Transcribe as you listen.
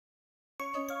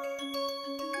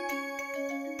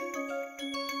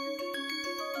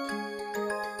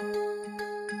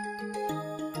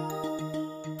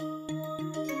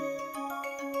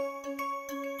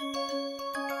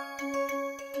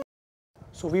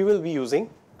So we will be using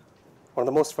one of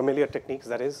the most familiar techniques,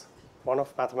 that is one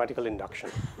of mathematical induction,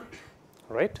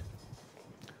 right?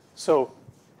 So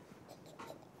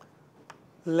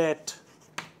let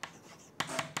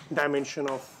dimension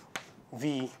of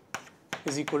V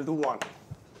is equal to 1.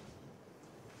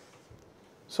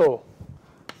 So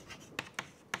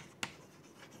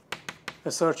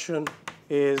assertion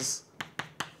is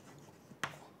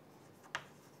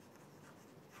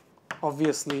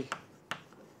obviously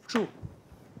true.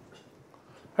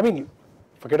 I mean,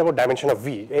 forget about dimension of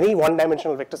V. Any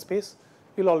one-dimensional vector space,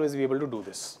 you'll always be able to do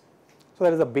this. So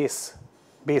that is the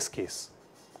base case,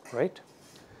 right?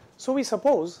 So we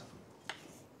suppose,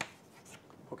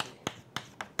 okay,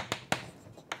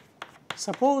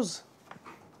 suppose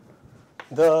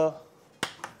the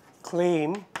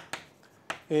claim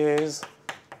is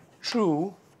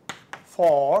true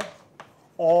for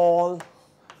all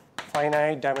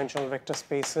finite dimensional vector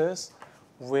spaces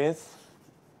with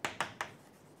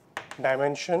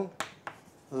dimension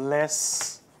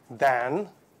less than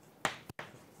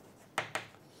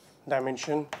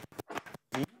dimension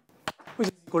V, which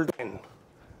is equal to n.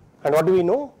 And what do we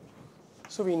know?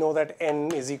 So we know that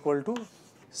n is equal to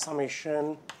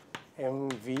summation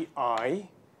mvi, I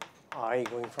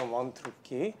going from 1 through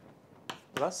k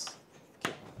plus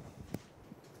k.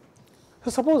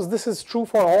 So suppose this is true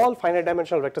for all finite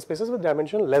dimensional vector spaces with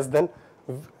dimension less than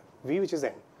v, which is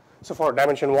n. So for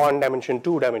dimension 1, dimension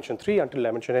 2, dimension 3 until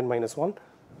dimension n minus 1,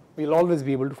 we will always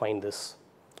be able to find this.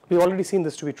 We have already seen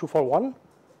this to be true for 1.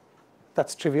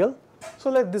 That's trivial.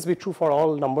 So let this be true for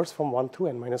all numbers from 1 through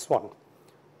n minus 1.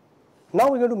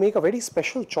 Now we're going to make a very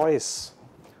special choice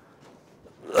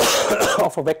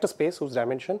of a vector space whose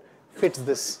dimension fits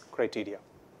this criteria.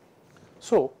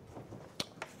 So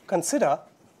consider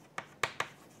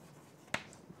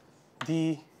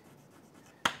the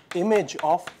image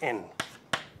of n.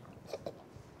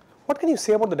 What can you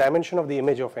say about the dimension of the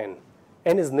image of n?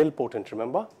 N is nilpotent,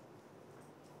 remember?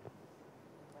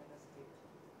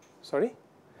 Sorry?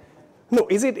 No,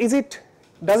 does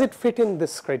it fit in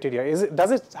this criteria?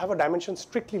 Does it have a dimension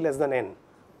strictly less than n?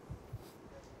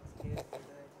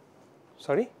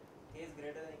 Sorry?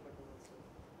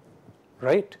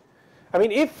 Right? I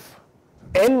mean, if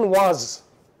n was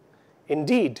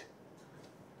indeed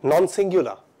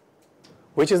non-singular,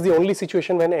 which is the only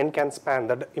situation when n can span,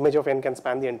 the image of n can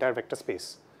span the entire vector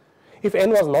space. If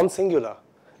n was non-singular,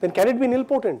 then can it be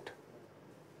nilpotent?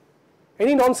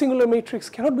 Any non-singular matrix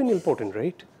cannot be nilpotent,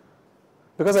 right?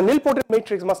 Because a nilpotent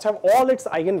matrix must have all its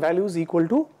eigenvalues equal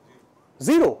to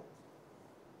 0.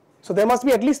 So there must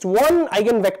be at least one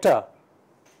eigenvector.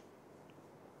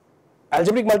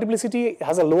 Algebraic multiplicity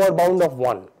has a lower bound of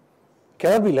 1.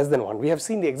 Cannot be less than 1. We have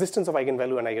seen the existence of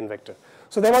eigenvalue and eigenvector.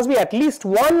 So there must be at least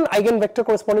one eigenvector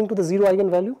corresponding to the 0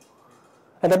 eigenvalue.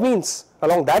 And that means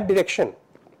along that direction,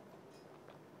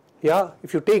 yeah,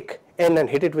 if you take n and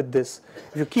hit it with this,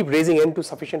 if you keep raising n to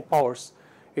sufficient powers,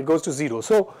 it goes to 0.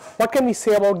 So what can we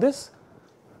say about this?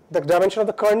 The dimension of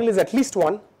the kernel is at least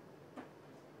 1.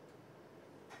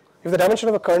 If the dimension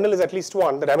of the kernel is at least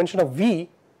 1, the dimension of V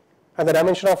and the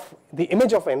dimension of the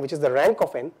image of n, which is the rank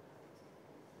of n,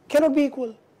 cannot be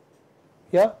equal.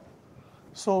 Yeah?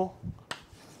 So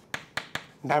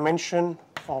dimension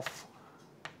of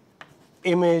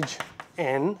image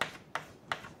n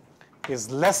is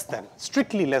less than,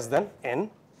 strictly less than n,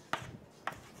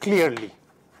 clearly.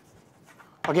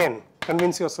 Again,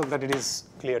 convince yourself that it is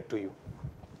clear to you.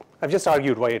 I've just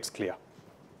argued why it's clear.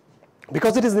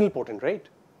 Because it is nilpotent, right?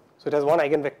 So it has one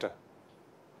eigenvector.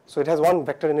 So it has one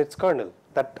vector in its kernel.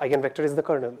 That eigenvector is the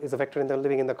kernel, is a vector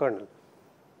living in the kernel.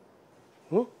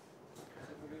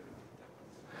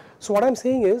 So what I'm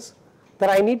saying is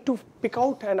that I need to pick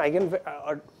out an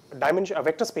dimension, a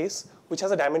vector space which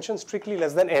has a dimension strictly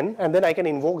less than n, and then I can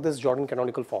invoke this Jordan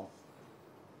canonical form.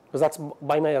 Because that's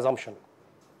by my assumption,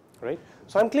 right?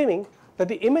 So I'm claiming that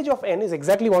the image of n is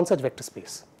exactly one such vector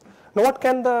space. Now what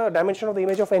can the dimension of the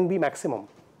image of n be maximum?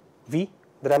 V,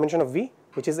 the dimension of V,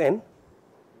 which is n.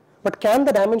 But can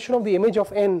the dimension of the image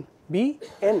of n be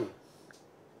n?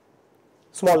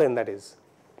 Small n, that is.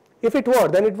 If it were,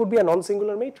 then it would be a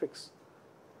non-singular matrix.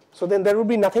 So then there would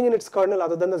be nothing in its kernel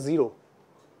other than the 0.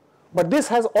 But this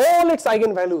has all its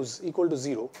eigenvalues equal to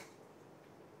 0.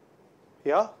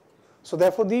 Yeah? So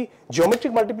therefore the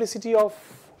geometric multiplicity of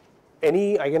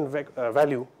any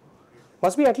eigenvalue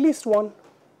must be at least 1.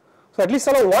 So at least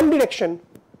along one direction,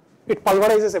 it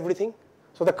pulverizes everything.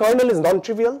 So the kernel is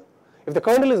non-trivial. If the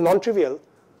kernel is non-trivial,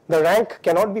 the rank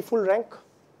cannot be full rank.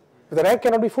 If the rank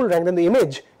cannot be full rank, then the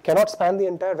image cannot span the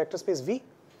entire vector space V.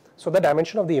 So the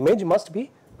dimension of the image must be,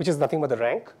 which is nothing but the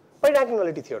rank, by rank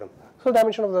nullity theorem. So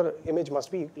dimension of the image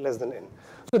must be less than n.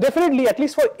 So definitely, at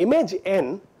least for image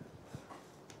n,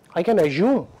 I can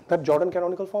assume that Jordan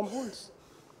canonical form holds.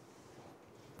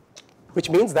 Which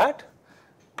means that,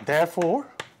 therefore,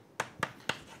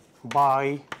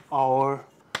 by our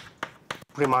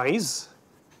premise,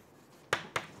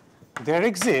 there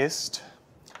exist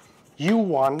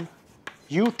u1,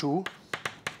 u2,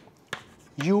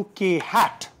 uk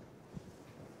hat.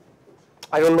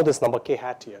 I don't know this number k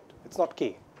hat yet. It's not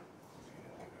k.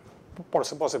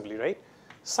 Possibly, right?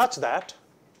 Such that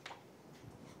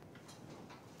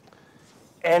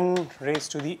n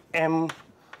raised to the m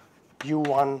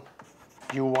u1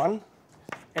 u1,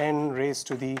 n raised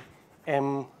to the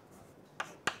m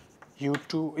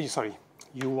u2, sorry,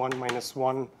 u1 minus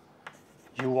 1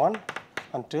 u1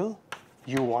 until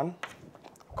u1,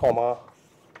 comma,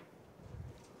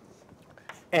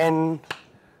 n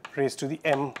raised to the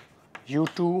m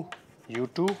u2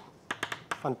 u2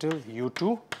 until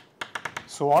u2,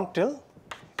 so on till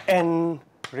n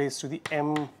raised to the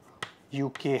m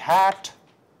uk hat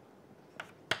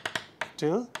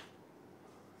till,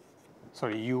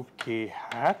 sorry, uk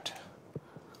hat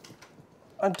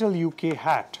until uk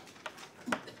hat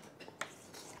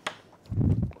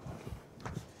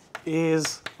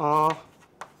is a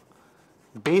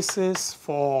basis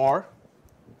for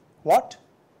what?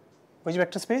 Which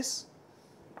vector space?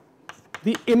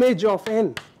 The image of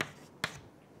n.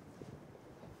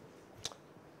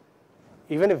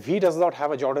 Even if V does not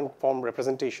have a Jordan form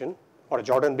representation or a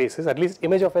Jordan basis, at least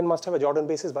image of n must have a Jordan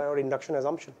basis by our induction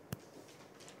assumption.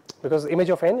 Because image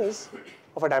of n is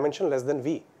of a dimension less than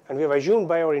V. And we have assumed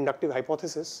by our inductive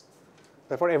hypothesis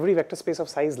that for every vector space of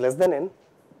size less than n,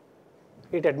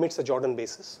 it admits a Jordan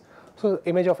basis. So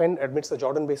image of n admits the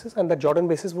Jordan basis, and that Jordan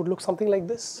basis would look something like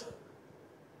this.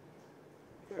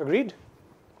 Agreed?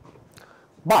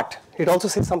 But it also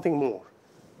says something more.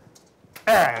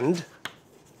 And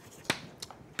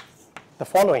the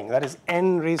following, that is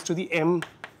n raised to the m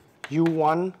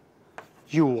u1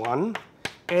 u1,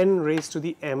 n raised to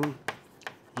the m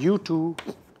u2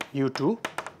 u2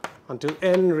 until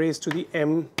n raised to the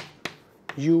m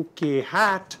uk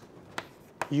hat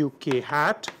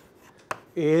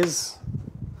is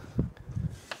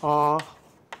a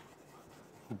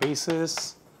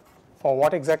basis for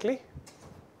what exactly?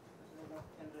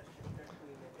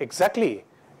 Exactly.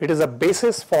 It is a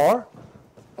basis for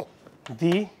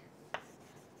the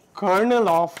kernel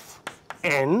of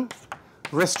n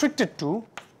restricted to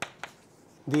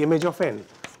the image of n,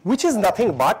 which is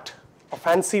nothing but a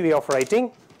fancy way of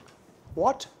writing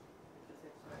what?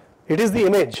 It is the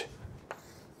image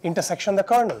intersection the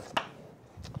kernel,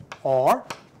 or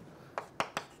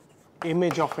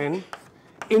image of n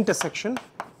intersection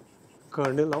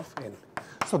kernel of n.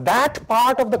 So that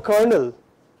part of the kernel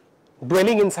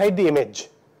dwelling inside the image,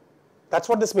 that's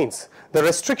what this means. The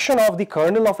restriction of the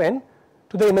kernel of n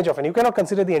to the image of n. You cannot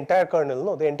consider the entire kernel.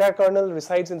 No, the entire kernel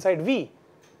resides inside V.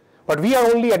 But we are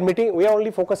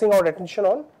only focusing our attention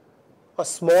on a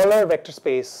smaller vector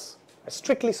space, a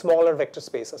strictly smaller vector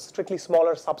space, a strictly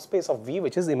smaller subspace of V,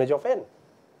 which is image of n.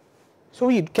 So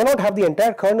we cannot have the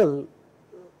entire kernel,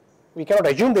 we cannot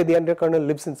assume that the entire kernel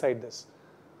lives inside this.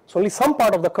 So only some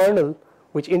part of the kernel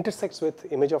which intersects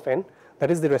with image of n,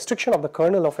 that is the restriction of the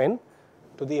kernel of n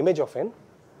to the image of n,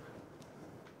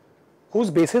 whose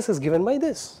basis is given by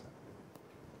this.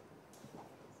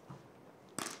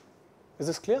 Is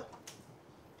this clear?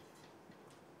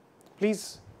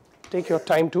 Please take your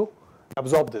time to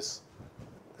absorb this.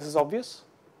 This is obvious?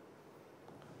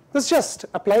 This is just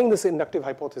applying this inductive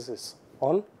hypothesis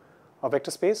on a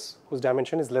vector space whose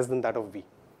dimension is less than that of V.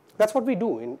 That's what we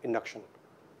do in induction.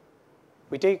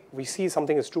 We see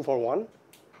something is true for 1,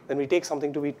 then we take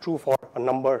something to be true for a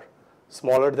number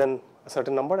smaller than a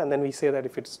certain number, and then we say that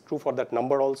if it's true for that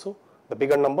number also, the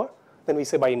bigger number, then we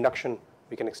say by induction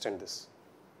we can extend this.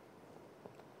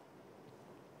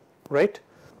 Right?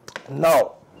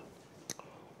 Now,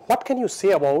 what can you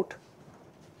say about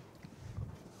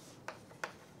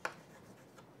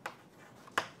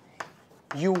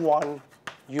u1,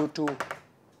 u2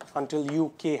 until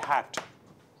uk hat?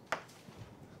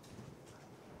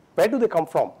 Where do they come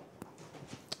from?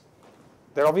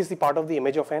 They're obviously part of the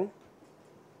image of n.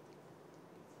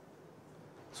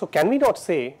 So can we not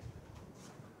say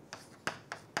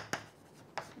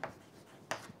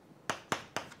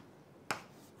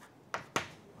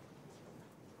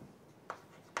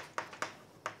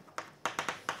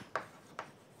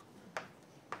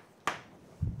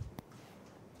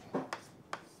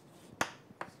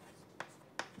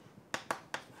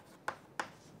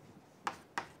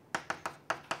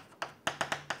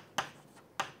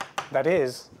that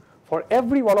is, for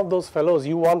every one of those fellows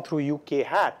u1 through uk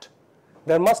hat,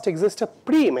 there must exist a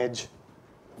pre-image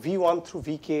v1 through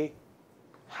vk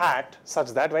hat such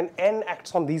that when n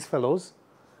acts on these fellows,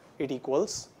 it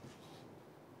equals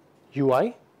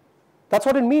ui. That's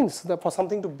what it means, that for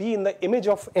something to be in the image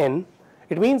of n,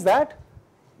 it means that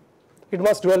it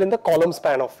must dwell in the column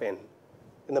span of n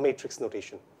in the matrix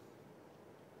notation.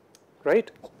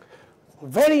 Right?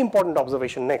 Very important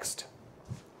observation next.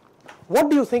 What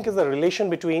do you think is the relation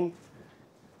between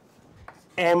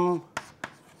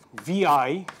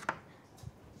MVI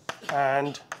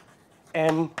and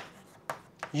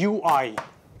MUI?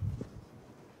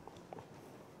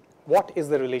 What is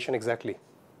the relation exactly?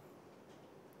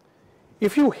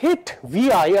 If you hit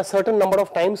Vi a certain number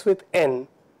of times with n,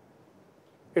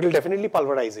 it will definitely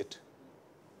pulverize it.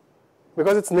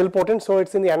 Because it's nilpotent, so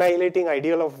it's in the annihilating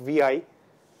ideal of Vi.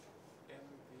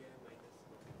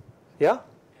 Yeah?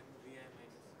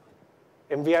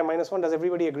 MVI minus 1, does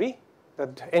everybody agree?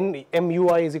 That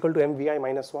MUI is equal to MVI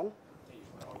minus 1?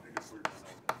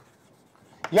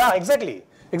 Yeah, exactly.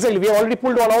 Exactly. We have already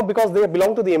pulled one out because they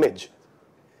belong to the image.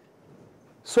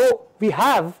 So we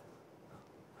have,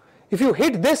 if you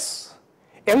hit this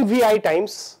MVI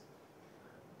times,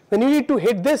 then you need to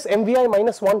hit this MVI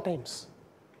minus 1 times.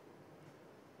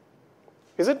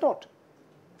 Is it not?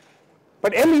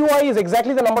 But MUI is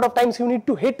exactly the number of times you need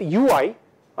to hit UI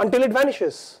until it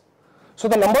vanishes. So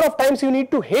the number of times you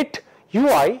need to hit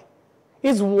UI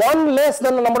is 1 less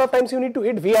than the number of times you need to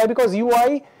hit Vi, because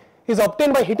UI is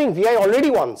obtained by hitting Vi already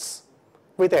once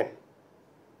with n.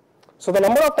 So the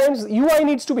number of times UI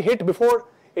needs to be hit before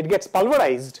it gets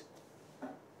pulverized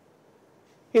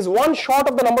is 1 short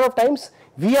of the number of times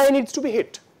Vi needs to be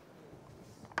hit.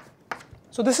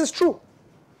 So this is true.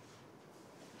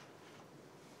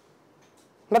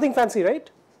 Nothing fancy, right?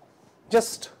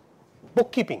 Just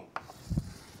bookkeeping.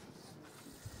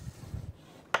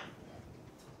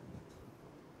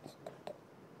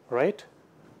 Right?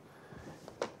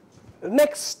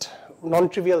 Next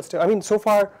non-trivial step. I mean, so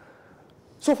far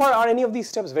are any of these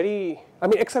steps very, I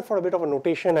mean, except for a bit of a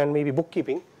notation and maybe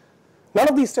bookkeeping, none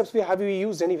of these steps have we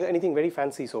used anything very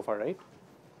fancy so far, right?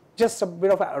 Just a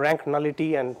bit of a rank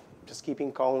nullity and just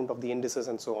keeping count of the indices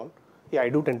and so on. Yeah, I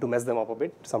do tend to mess them up a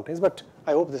bit sometimes, but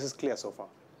I hope this is clear so far.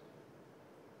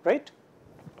 Right?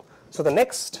 So the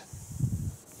next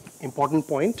important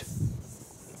point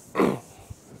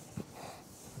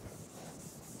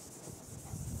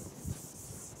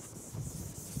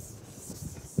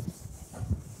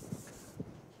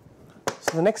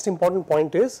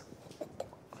is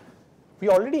we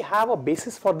already have a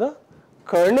basis for the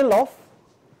kernel of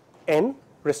n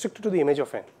restricted to the image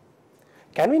of n.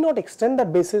 Can we not extend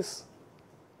that basis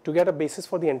to get a basis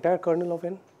for the entire kernel of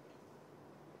n?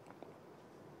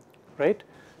 Right?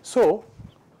 So,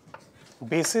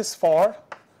 basis for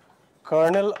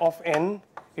kernel of n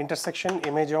intersection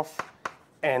image of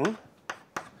n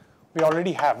we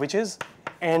already have, which is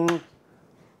n,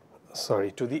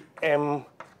 to the m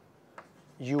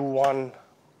u1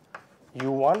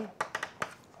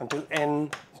 until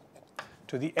n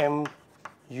to the m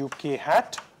uk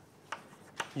hat.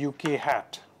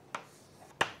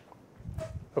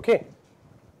 Okay,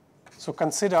 so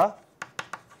consider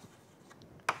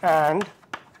and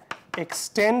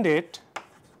extend it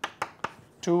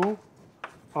to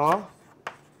a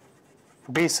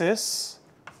basis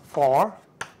for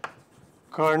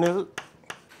kernel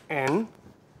n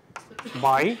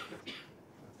by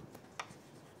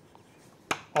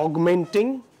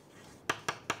augmenting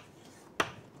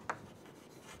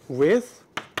with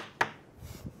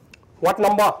what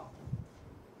number?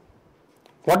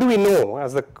 What do we know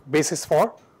as the basis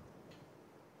for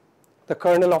the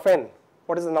kernel of n?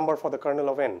 What is the number for the kernel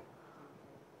of n?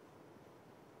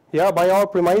 Yeah, by our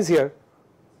premise here,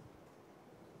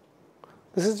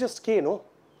 this is just k, no?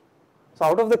 So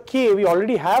out of the k, we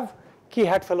already have k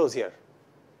hat fellows here.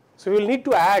 So we will need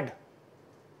to add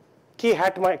k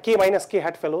minus k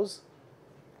hat fellows.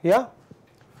 Yeah?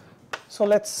 So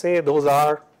let's say those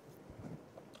are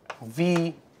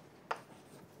v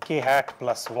k hat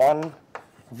plus 1,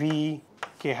 v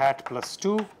k hat plus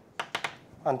 2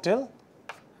 until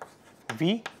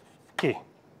v k.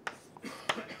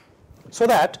 So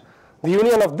that the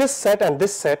union of this set and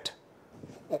this set,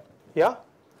 yeah.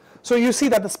 So you see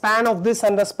that the span of this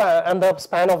and the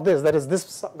span of this, that is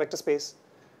this vector space,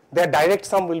 their direct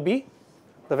sum will be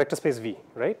the vector space V,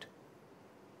 right?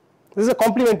 This is a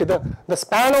complementary. The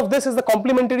span of this is the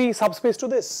complementary subspace to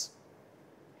this,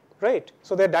 right?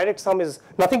 So their direct sum is,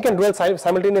 nothing can dwell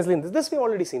simultaneously in this. This we have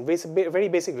already seen, very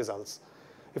basic results.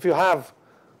 If you have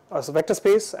a vector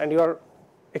space and you are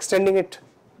extending it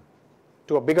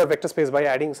to a bigger vector space by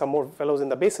adding some more fellows in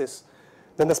the basis,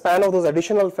 then the span of those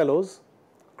additional fellows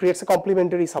creates a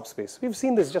complementary subspace. We've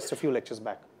seen this just a few lectures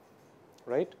back,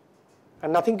 right?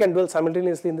 And nothing can dwell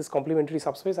simultaneously in this complementary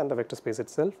subspace and the vector space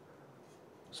itself.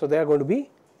 So they are going to be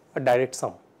a direct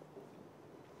sum,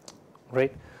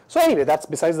 right? So anyway, that's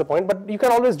besides the point, but you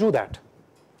can always do that.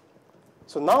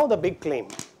 So now the big claim.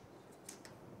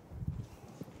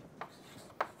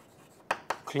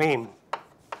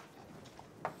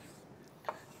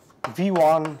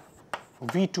 V1,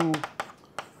 V2,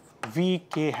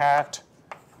 Vk hat,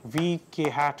 Vk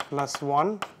hat plus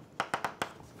 1,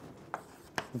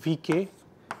 Vk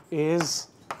is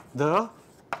the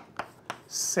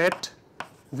set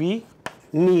we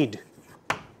need.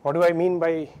 What do I mean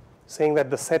by saying that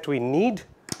the set we need?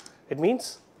 It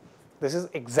means this is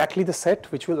exactly the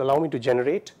set which will allow me to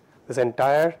generate this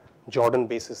entire Jordan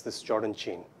basis, this Jordan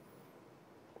chain.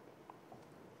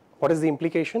 What is the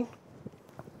implication?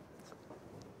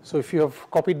 So if you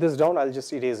have copied this down, I'll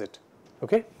just erase it,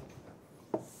 okay?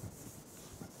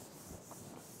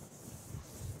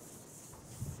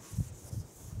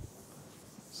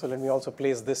 So let me also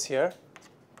place this here.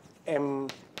 M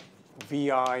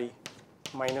Vi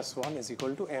minus 1 is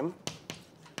equal to M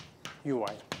Ui.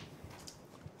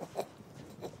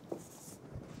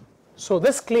 So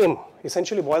this claim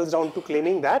essentially boils down to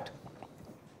claiming that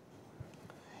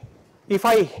if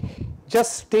I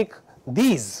just take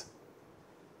these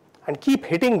and keep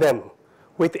hitting them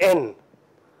with n,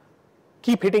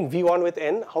 keep hitting V1 with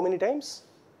n, how many times?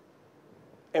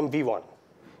 MV1.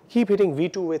 Keep hitting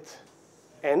V2 with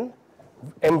n,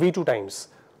 MV2 times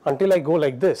until I go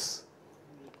like this.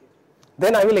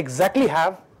 Then I will exactly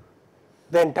have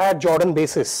the entire Jordan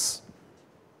basis,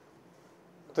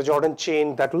 the Jordan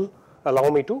chain that will allow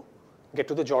me to get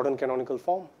to the Jordan canonical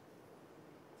form.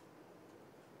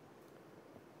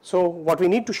 So what we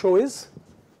need to show is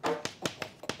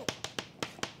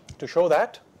to show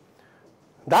that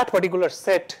that particular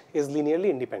set is linearly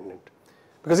independent.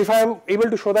 Because if I am able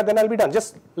to show that, then I'll be done.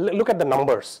 Just look at the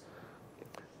numbers.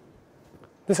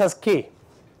 This has k,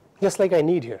 just like I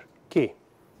need here, k.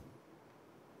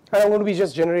 And I'm going to be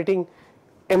just generating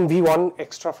MV1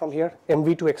 extra from here,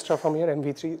 MV2 extra from here,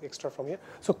 MV3 extra from here.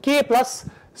 So k plus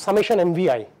summation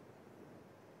MVI.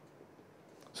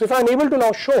 So if I'm able to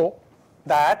now show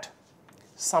that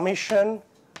summation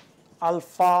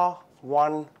alpha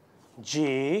 1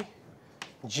 j,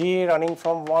 j running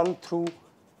from 1 through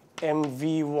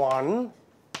MV1,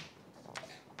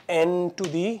 n to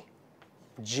the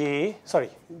j, sorry,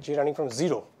 j running from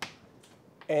 0,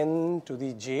 n to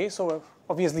the j, so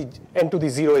obviously n to the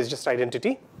 0 is just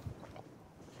identity,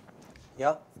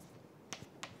 yeah.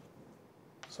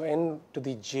 So n to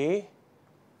the j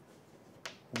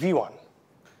V1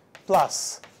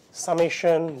 plus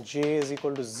summation j is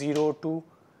equal to 0 to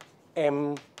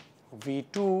m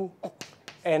V2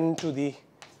 n to the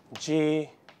j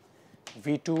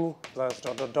V2 plus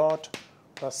dot dot dot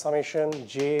plus summation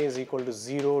j is equal to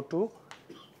 0 to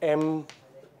m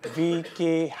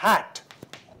Vk hat.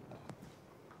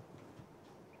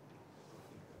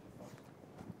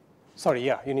 Sorry,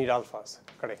 yeah, you need alphas,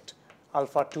 correct.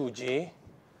 Alpha 2j,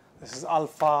 this is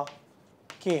alpha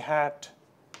k hat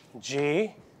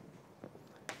j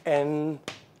n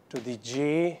to the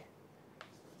j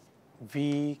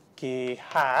Vk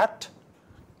hat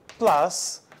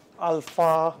plus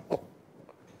alpha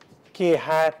k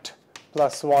hat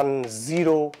plus 1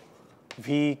 0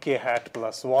 Vk hat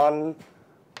plus 1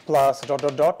 plus dot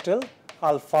dot dot till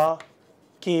alpha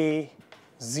k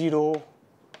 0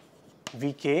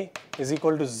 Vk is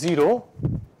equal to 0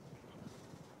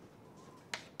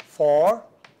 for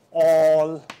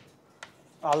all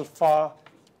alpha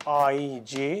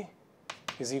ij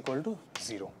is equal to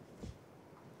 0.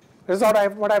 This is what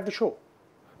I have to show,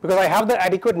 because I have the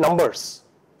adequate numbers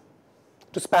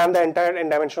to span the entire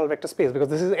n-dimensional vector space, because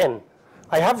this is n.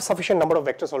 I have sufficient number of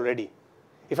vectors already.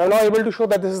 If I am now able to show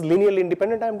that this is linearly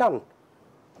independent, I am done.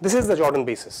 This is the Jordan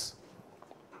basis,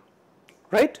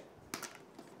 right?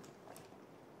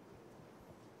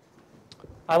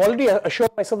 I have already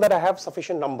assured myself that I have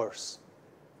sufficient numbers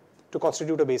to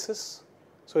constitute a basis.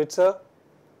 So it's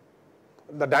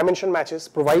the dimension matches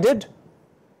provided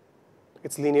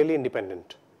it's linearly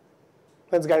independent.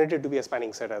 That's guaranteed to be a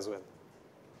spanning set as well,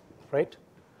 right?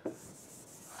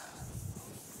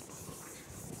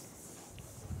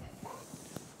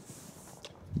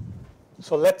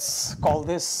 So let's call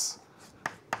this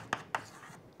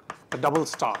a double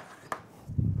star.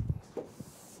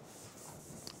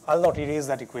 I'll not erase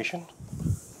that equation.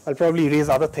 I'll probably erase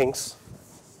other things.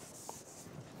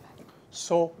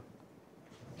 So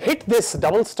hit this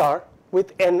double star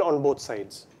with n on both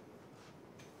sides.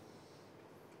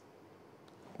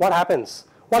 what happens?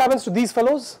 What happens to these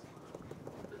fellows?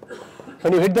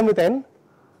 When you hit them with n,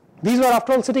 these were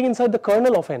after all sitting inside the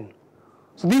kernel of n.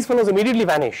 So these fellows immediately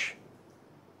vanish.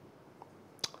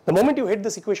 The moment you hit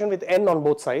this equation with n on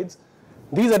both sides,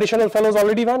 these additional fellows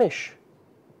already vanish.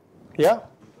 Yeah?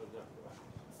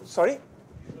 Sorry?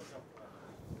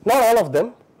 Not all of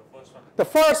them. The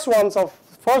first ones of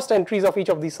first entries of each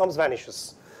of these sums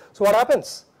vanishes. So what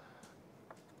happens?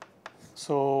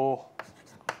 So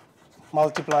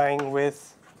multiplying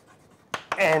with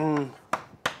n,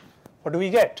 what do we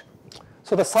get?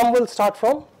 So the sum will start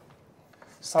from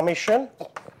summation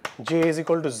j is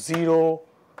equal to 0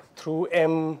 through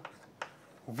m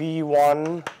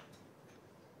v1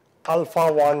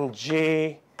 alpha 1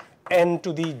 j n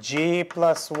to the j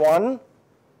plus 1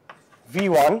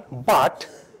 v1, but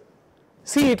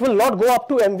see, it will not go up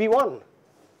to mv1,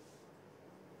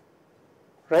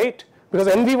 right? Because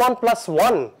mv1 plus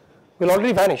 1 will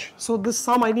already vanish. So this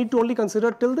sum I need to only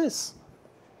consider till this.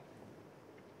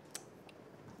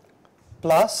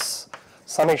 Plus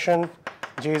summation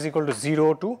j is equal to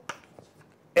 0 to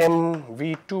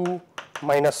mv2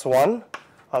 minus 1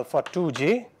 alpha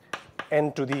 2j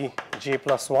n to the j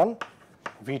plus 1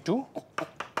 v2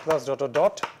 plus dot dot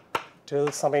dot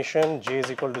till summation j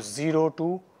is equal to 0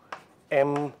 to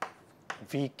m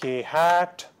vk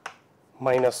hat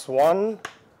minus 1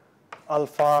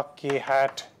 alpha k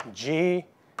hat j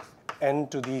n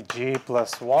to the j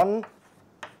plus 1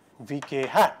 vk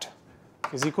hat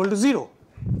is equal to 0.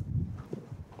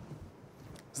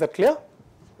 Is that clear?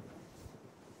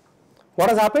 What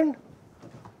has happened?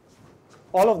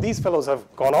 All of these fellows have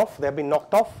gone off. They have been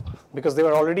knocked off because they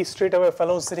were already straight away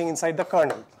fellows sitting inside the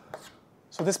kernel.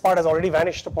 So this part has already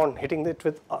vanished upon hitting it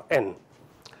with n.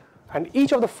 And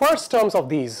each of the first terms of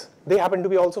these, they happen to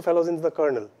be also fellows into the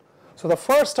kernel. So the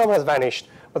first term has vanished.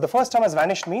 But the first term has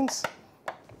vanished means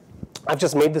I've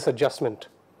just made this adjustment.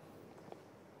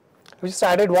 We just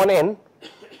added one n.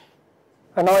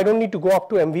 And now I don't need to go up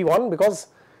to mv1 because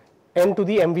n to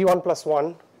the mv1 plus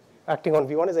 1 acting on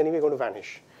v1 is anyway going to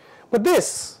vanish. But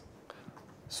this,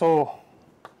 so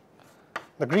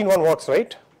the green one works,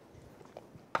 right?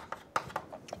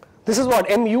 This is what,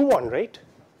 mu1, right?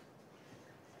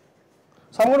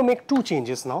 So I'm going to make two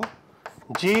changes now.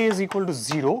 J is equal to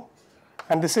 0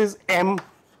 and this is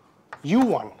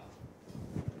mu1.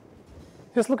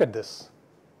 Just look at this.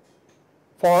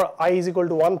 For I is equal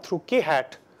to 1 through k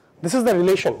hat, this is the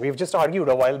relation we've just argued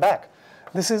a while back.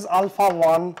 This is alpha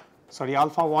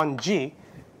 1j.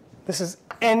 This is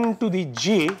n to the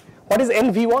j. What is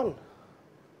nv1?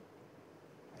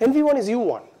 nv1 is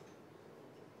u1.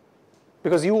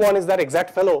 Because u1 is that exact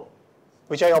fellow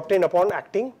which I obtained upon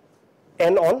acting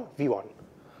n on v1.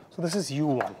 So this is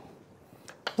u1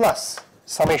 plus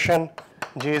summation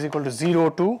j is equal to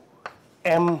 0 to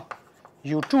m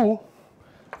u2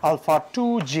 alpha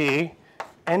 2j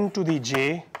n to the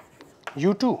j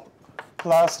u2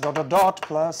 plus dot dot dot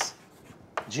plus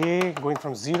j going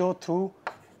from 0 through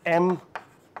m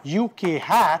uk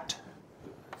hat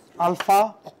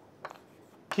alpha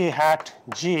k hat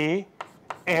j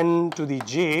n to the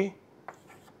j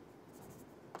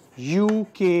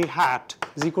uk hat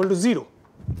is equal to 0.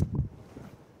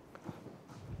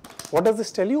 What does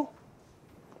this tell you?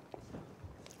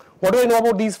 What do I know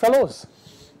about these fellows?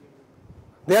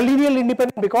 They are linearly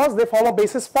independent because they form a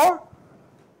basis for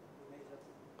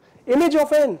image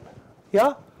of n.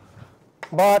 Yeah?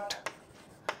 But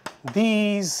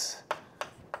these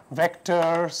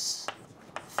vectors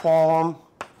form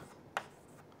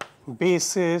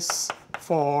basis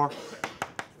for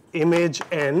image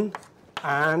n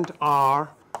and are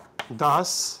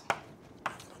thus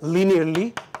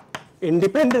linearly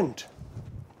independent.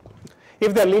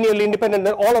 If they are linearly independent,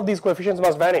 then all of these coefficients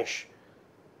must vanish.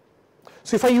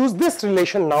 So if I use this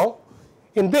relation now,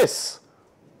 in this,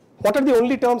 what are the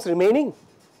only terms remaining?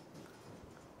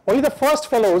 Only the first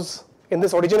fellows in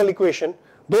this original equation,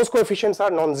 those coefficients are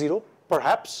non-zero,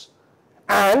 perhaps,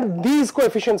 and these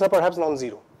coefficients are perhaps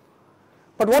non-zero.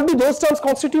 But what do those terms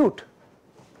constitute?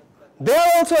 They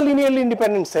are also a linearly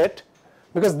independent set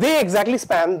because they exactly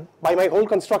span, by my whole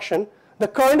construction, the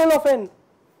kernel of n.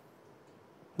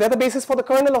 They are the basis for the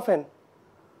kernel of n.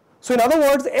 So in other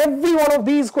words, every one of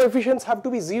these coefficients have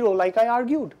to be 0 like I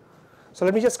argued. So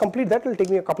let me just complete that. It will take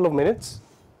me a couple of minutes.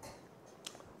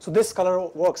 So this color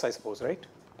works, I suppose, right?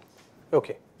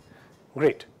 Okay,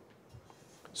 great.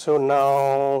 So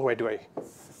now, where do I?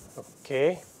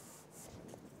 Okay.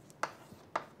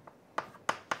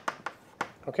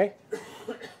 Okay.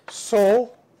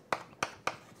 So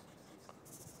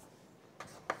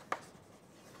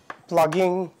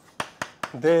plugging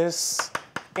this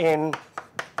in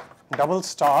double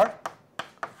star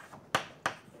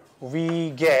we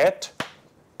get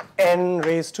n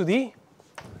raised to the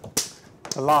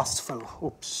last fellow,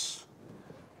 oops,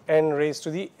 n raised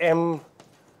to the m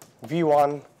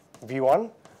v1 v1,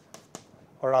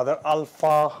 or rather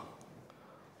alpha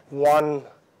 1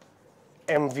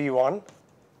 mv1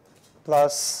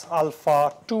 plus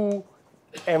alpha 2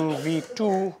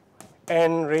 mv2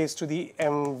 n raised to the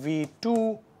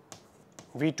mv2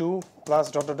 v2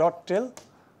 plus dot dot dot till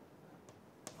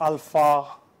alpha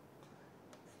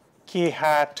k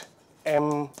hat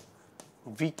m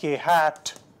vk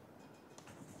hat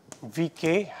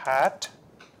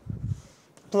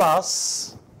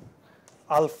plus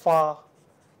alpha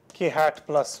k hat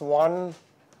plus 1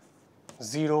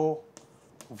 0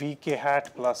 vk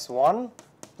hat plus 1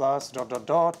 plus dot dot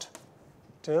dot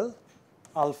till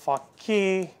alpha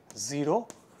k 0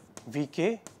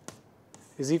 vk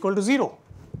is equal to 0.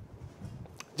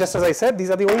 Just as I said, these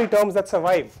are the only terms that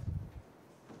survive.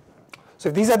 So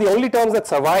if these are the only terms that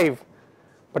survive,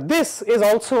 but this is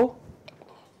also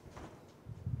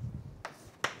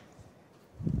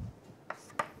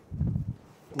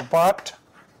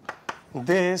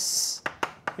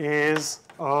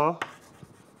a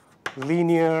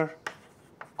linear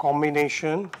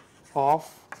combination of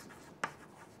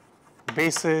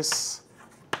basis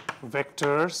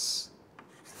vectors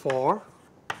for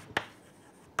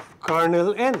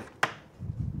kernel n.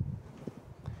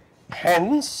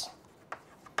 Hence,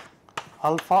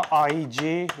 alpha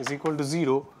ij is equal to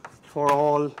 0 for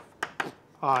all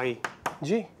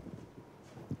ij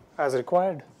as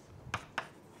required.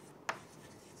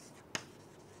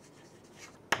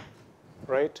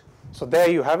 Right? So there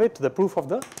you have it, the proof of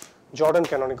the Jordan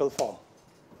canonical form.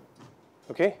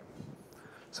 Okay?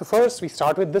 So first we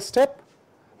start with this step,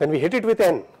 then we hit it with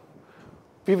n.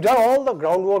 We've done all the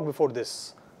groundwork before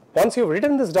this. Once you've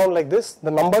written this down like this,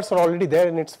 the numbers are already there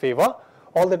in its favor.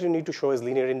 All that you need to show is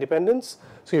linear independence.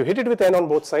 So you hit it with n on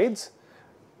both sides.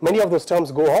 Many of those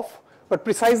terms go off, but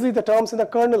precisely the terms in the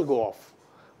kernel go off.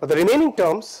 But the remaining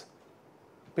terms,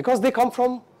 because they come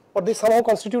from or they somehow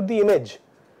constitute the image,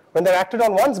 when they're acted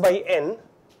on once by n,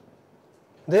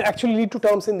 they actually lead to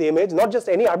terms in the image, not just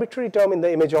any arbitrary term in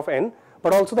the image of n,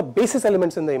 but also the basis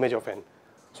elements in the image of n.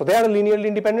 So they are a linearly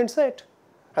independent set,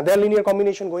 and their linear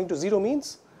combination going to 0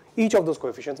 means each of those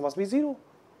coefficients must be 0.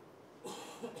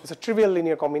 It's a trivial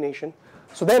linear combination.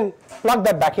 So then plug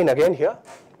that back in again here.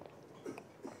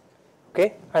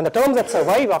 Okay, and the terms that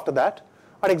survive after that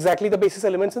are exactly the basis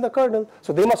elements in the kernel,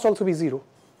 so they must also be 0.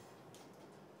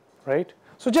 Right?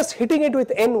 So just hitting it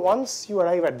with n once, you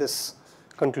arrive at this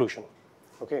conclusion.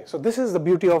 Okay, so this is the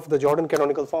beauty of the Jordan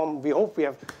canonical form. We hope we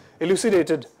have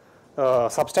elucidated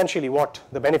substantially what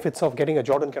the benefits of getting a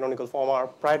Jordan canonical form are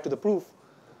prior to the proof.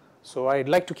 So I'd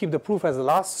like to keep the proof as the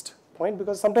last point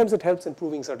because sometimes it helps in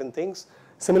proving certain things.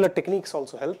 Similar techniques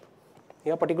also help,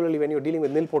 yeah, particularly when you're dealing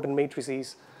with nilpotent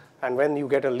matrices and when you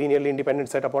get a linearly independent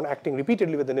set upon acting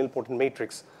repeatedly with the nilpotent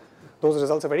matrix. Those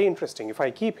results are very interesting. If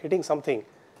I keep hitting something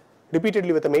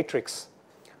repeatedly with a matrix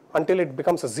until it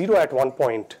becomes a 0 at one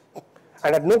point,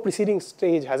 and at no preceding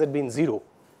stage has it been 0,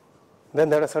 then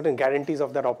there are certain guarantees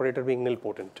of that operator being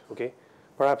nilpotent. Okay,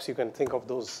 perhaps you can think of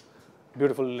those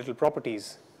beautiful little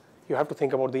properties. You have to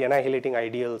think about the annihilating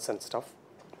ideals and stuff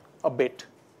a bit.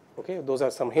 Okay, those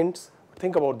are some hints.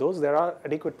 Think about those. There are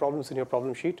adequate problems in your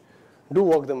problem sheet. Do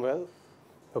work them well.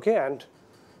 Okay, and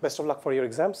best of luck for your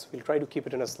exams. We'll try to keep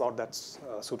it in a slot that's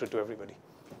suited to everybody.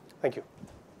 Thank you.